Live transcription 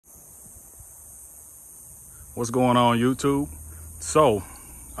What's going on, YouTube? So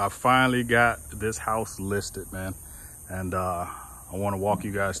I finally got this house listed, man, and I want to walk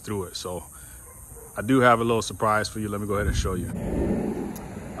you guys through it. So I do have a little surprise for you. Let me go ahead and show you.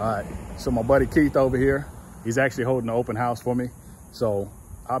 All right, so my buddy Keith over here, he's actually holding the open house for me. So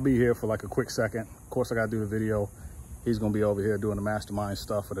I'll be here for like a quick second. Of course, I got to do the video. He's gonna be over here doing the mastermind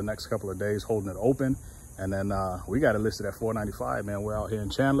stuff for the next couple of days, holding it open. And then we got it listed at $495, man. We're out here in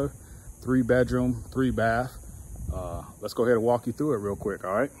Chandler, 3-bedroom, 3-bath. Let's go ahead and walk you through it real quick,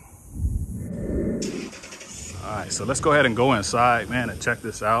 all right? All right, so let's go ahead and go inside, man, and check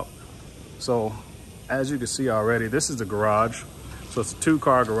this out. So as you can see already, this is the garage. So it's a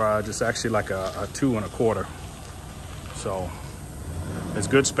 2-car garage. It's actually like a 2 1/4. So it's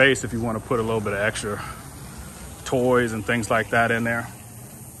good space if you want to put a little bit of extra toys and things like that in there.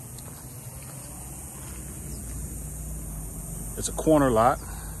 It's a corner lot.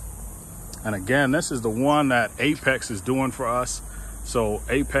 And again, this is the one that Apex is doing for us. So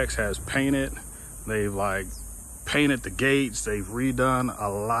Apex has painted, they've like painted the gates, they've redone a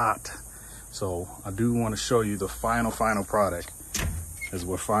lot. So I do want to show you the final product as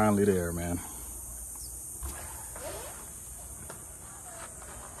we're finally there, man.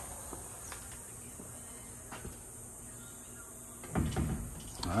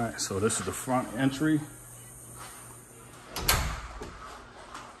 All right, so this is the front entry.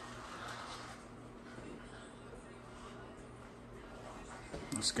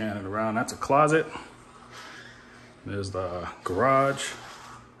 Scan it around. That's a closet. There's the garage,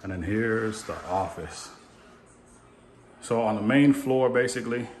 and then here's the office. So on the main floor,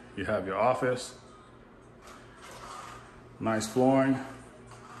 basically, you have your office. Nice flooring.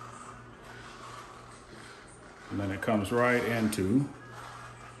 And then it comes right into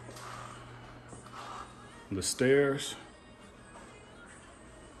the stairs.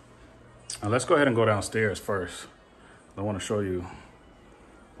 Now let's go ahead and go downstairs first. I want to show you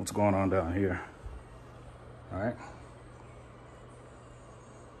what's going on down here. All right.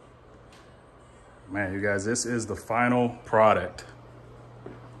 Man, you guys, this is the final product.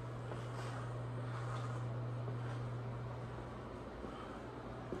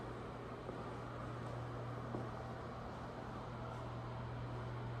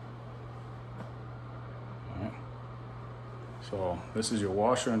 All right. So this is your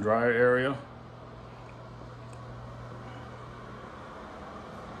washer and dryer area.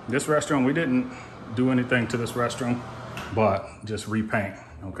 This restroom, we didn't do anything to this restroom, but just repaint,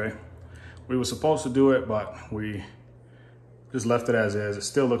 okay? We were supposed to do it, but we just left it as is. It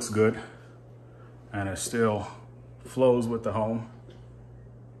still looks good, and it still flows with the home.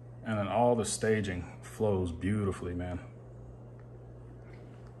 And then all the staging flows beautifully, man.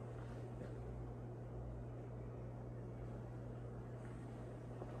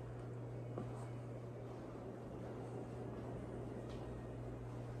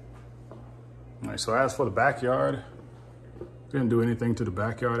 All right, so as for the backyard, didn't do anything to the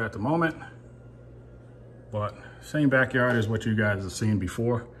backyard at the moment, but same backyard as what you guys have seen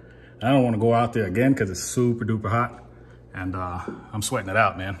before. I don't want to go out there again because it's super duper hot, and I'm sweating it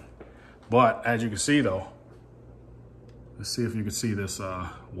out, man. But as you can see though, let's see if you can see this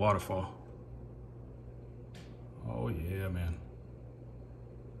waterfall. Oh yeah, man.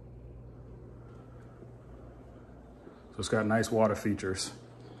 So it's got nice water features.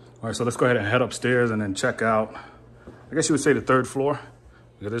 All right, so let's go ahead and head upstairs and then check out, I guess you would say the 3rd floor.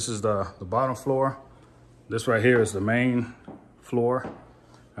 Because this is the bottom floor. This right here is the main floor.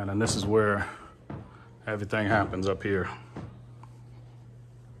 And then this is where everything happens up here.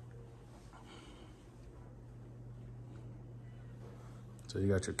 So you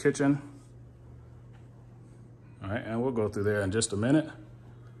got your kitchen. All right, and we'll go through there in just a minute.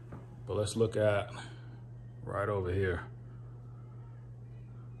 But let's look at right over here.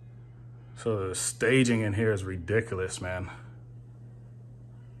 So the staging in here is ridiculous, man.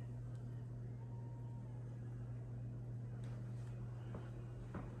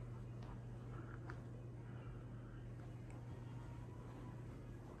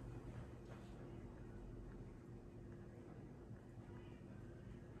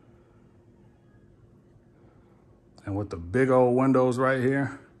 And with the big old windows right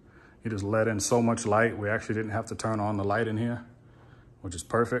here, you just let in so much light. We actually didn't have to turn on the light in here, which is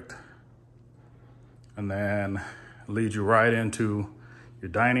perfect. And then leads you right into your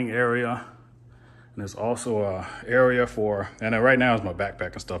dining area. And there's also a area for, and right now is my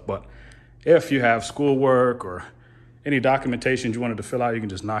backpack and stuff, but if you have schoolwork or any documentation you wanted to fill out, you can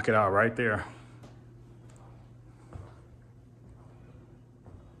just knock it out right there.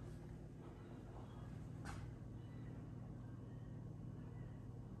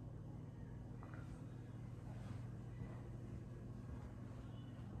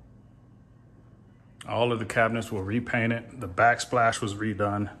 All of the cabinets were repainted. The backsplash was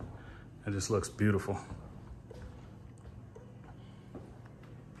redone. It just looks beautiful.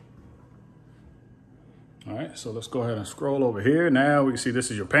 All right, so let's go ahead and scroll over here. Now we can see this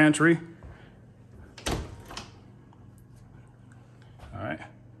is your pantry. All right.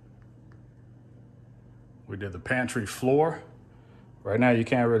 We did the pantry floor. Right now you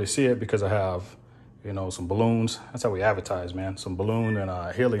can't really see it because I have, you know, some balloons. That's how we advertise, man. Some balloon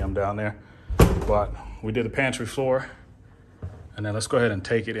and helium down there. But we did the pantry floor. And then let's go ahead and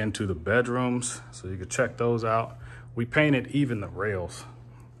take it into the bedrooms so you can check those out. We painted even the rails.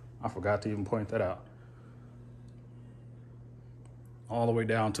 I forgot to even point that out. All the way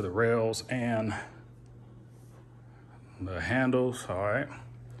down to the rails and the handles. All right.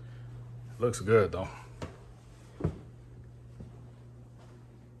 Looks good though.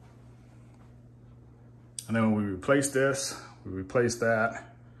 And then when we replaced this, we replaced that.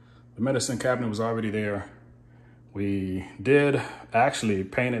 The medicine cabinet was already there. We did actually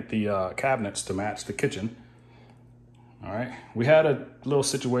painted the cabinets to match the kitchen. All right. We had a little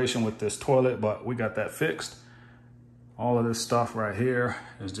situation with this toilet, but we got that fixed. All of this stuff right here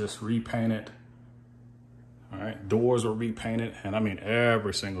is just repainted. All right. Doors were repainted, and I mean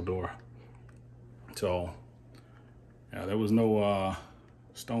every single door. So yeah, there was no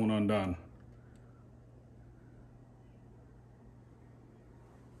stone undone.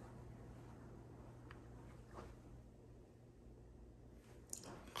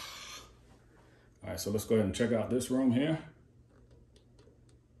 All right, so let's go ahead and check out this room here.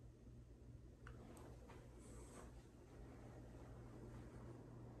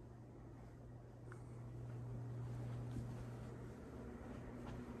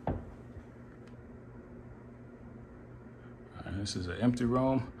 All right, this is an empty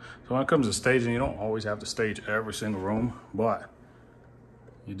room. So when it comes to staging, you don't always have to stage every single room, but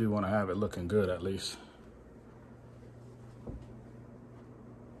you do want to have it looking good at least.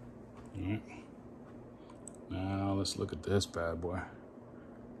 All right. Now let's look at this bad boy.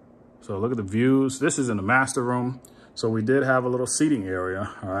 So look at the views. This is in the master room. So we did have a little seating area,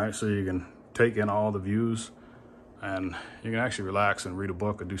 all right? So you can take in all the views and you can actually relax and read a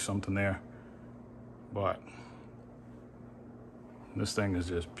book or do something there. But this thing is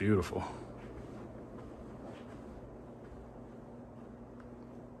just beautiful.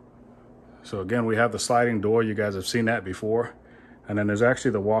 So again, we have the sliding door. You guys have seen that before. And then there's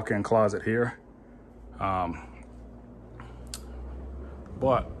actually the walk-in closet here.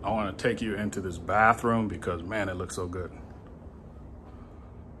 But I want to take you into this bathroom because, man, it looks so good.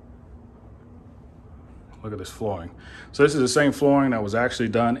 Look at this flooring. So this is the same flooring that was actually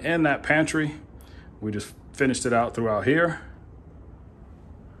done in that pantry. We just finished it out throughout here.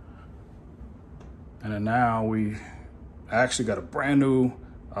 And then now we actually got a brand new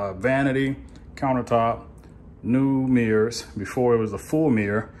vanity, countertop, new mirrors. Before it was a full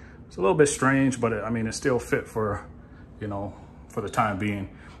mirror. It's a little bit strange, but I mean, it still fit for, you know, for the time being.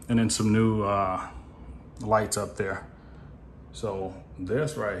 And then some new lights up there. So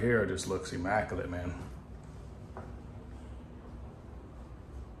this right here just looks immaculate, man.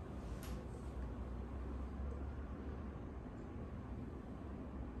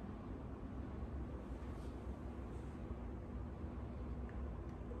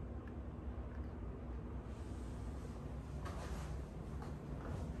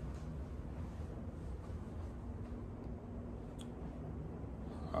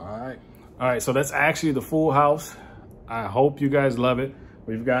 All right, so that's actually the full house. I hope you guys love it.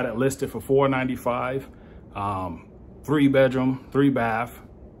 We've got it listed for $495. 3-bedroom, 3-bath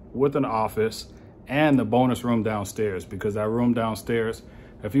with an office and the bonus room downstairs, because that room downstairs,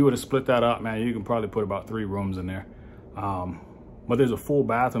 if you were to split that up, man, you can probably put about 3 rooms in there. But there's a full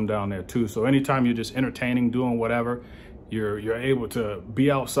bathroom down there too. So anytime you're just entertaining, doing whatever, you're able to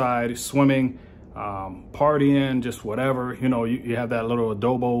be outside, swimming, partying, just whatever. You know, you have that little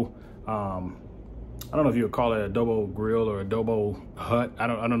adobo, I don't know if you would call it adobo grill or adobo hut. I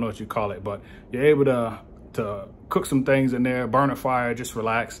don't know what you call it, but you're able to cook some things in there, burn a fire, just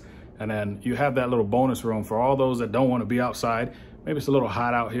relax. And then you have that little bonus room for all those that don't want to be outside. Maybe it's a little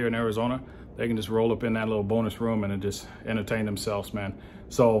hot out here in Arizona. They can just roll up in that little bonus room and just entertain themselves, man.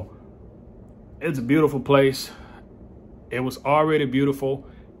 So it's a beautiful place. It was already beautiful.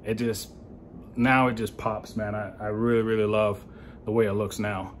 Now it just pops, man. I really, really love the way it looks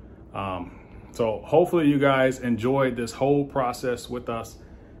now. So hopefully you guys enjoyed this whole process with us.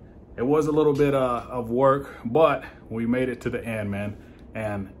 It was a little bit of work, but we made it to the end, man.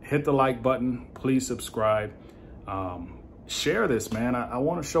 And hit the like button, please subscribe. Share this, man. I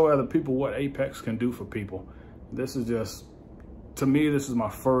want to show other people what Apex can do for people. This is just to me, this is my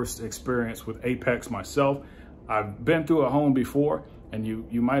first experience with Apex myself. I've been through a home before, and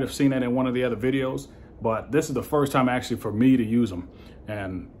you might have seen that in one of the other videos, but this is the first time actually for me to use them.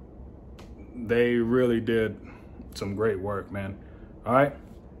 And they really did some great work, man. All right.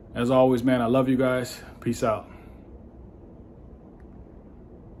 As always, man, I love you guys. Peace out.